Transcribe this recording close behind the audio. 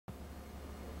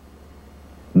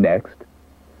Next,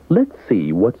 let's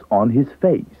see what's on his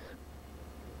face.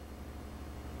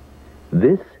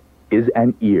 This is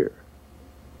an ear.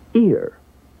 Ear.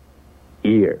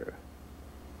 Ear.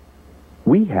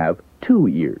 We have two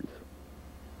ears.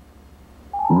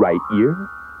 Right ear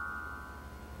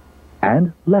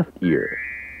and left ear.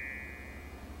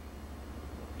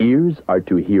 Ears are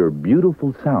to hear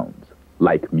beautiful sounds,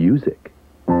 like music.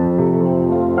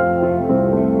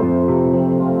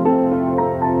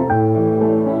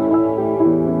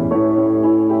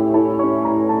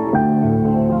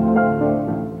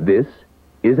 This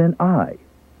is an eye.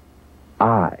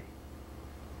 Eye.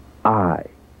 Eye.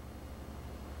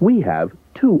 We have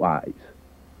two eyes.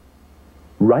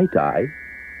 Right eye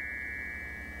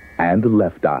and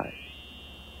left eye.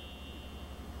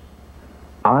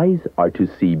 Eyes are to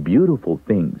see beautiful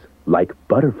things like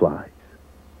butterflies.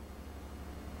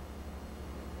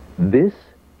 This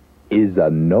is a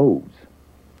nose.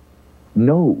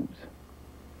 Nose.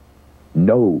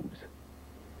 Nose.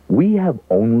 We have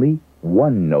only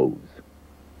one nose.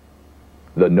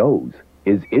 The nose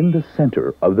is in the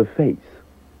center of the face.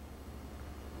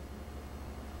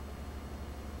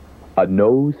 A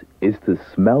nose is to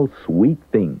smell sweet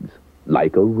things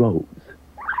like a rose.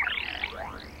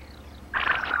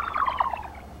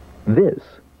 This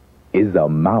is a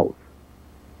mouth.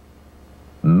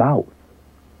 Mouth.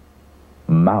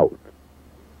 Mouth.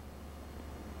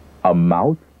 A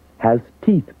mouth has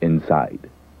teeth inside.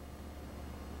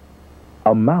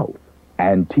 A mouth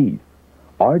and teeth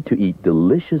are to eat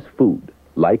delicious food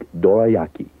like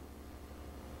dorayaki.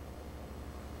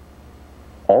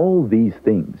 All these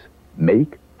things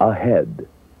make a head.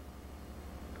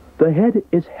 The head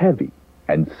is heavy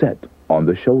and set on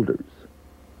the shoulders.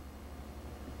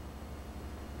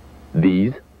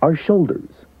 These are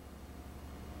shoulders.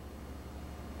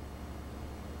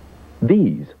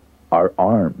 These are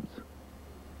arms.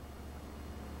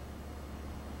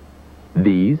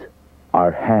 These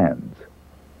are hands.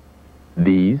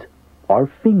 These are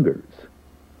fingers.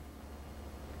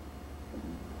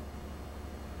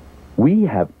 We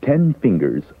have 10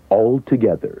 fingers all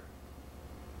together.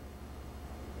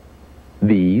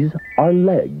 These are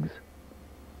legs.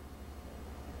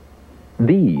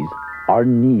 These are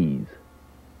knees.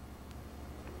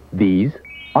 These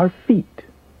are feet.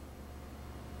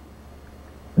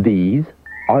 These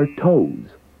are toes.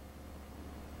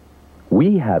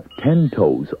 We have 10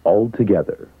 toes all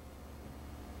together.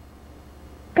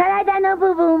 体の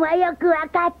部分はよくわ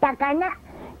かったかな？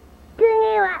次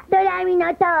はドラミの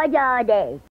登場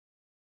です。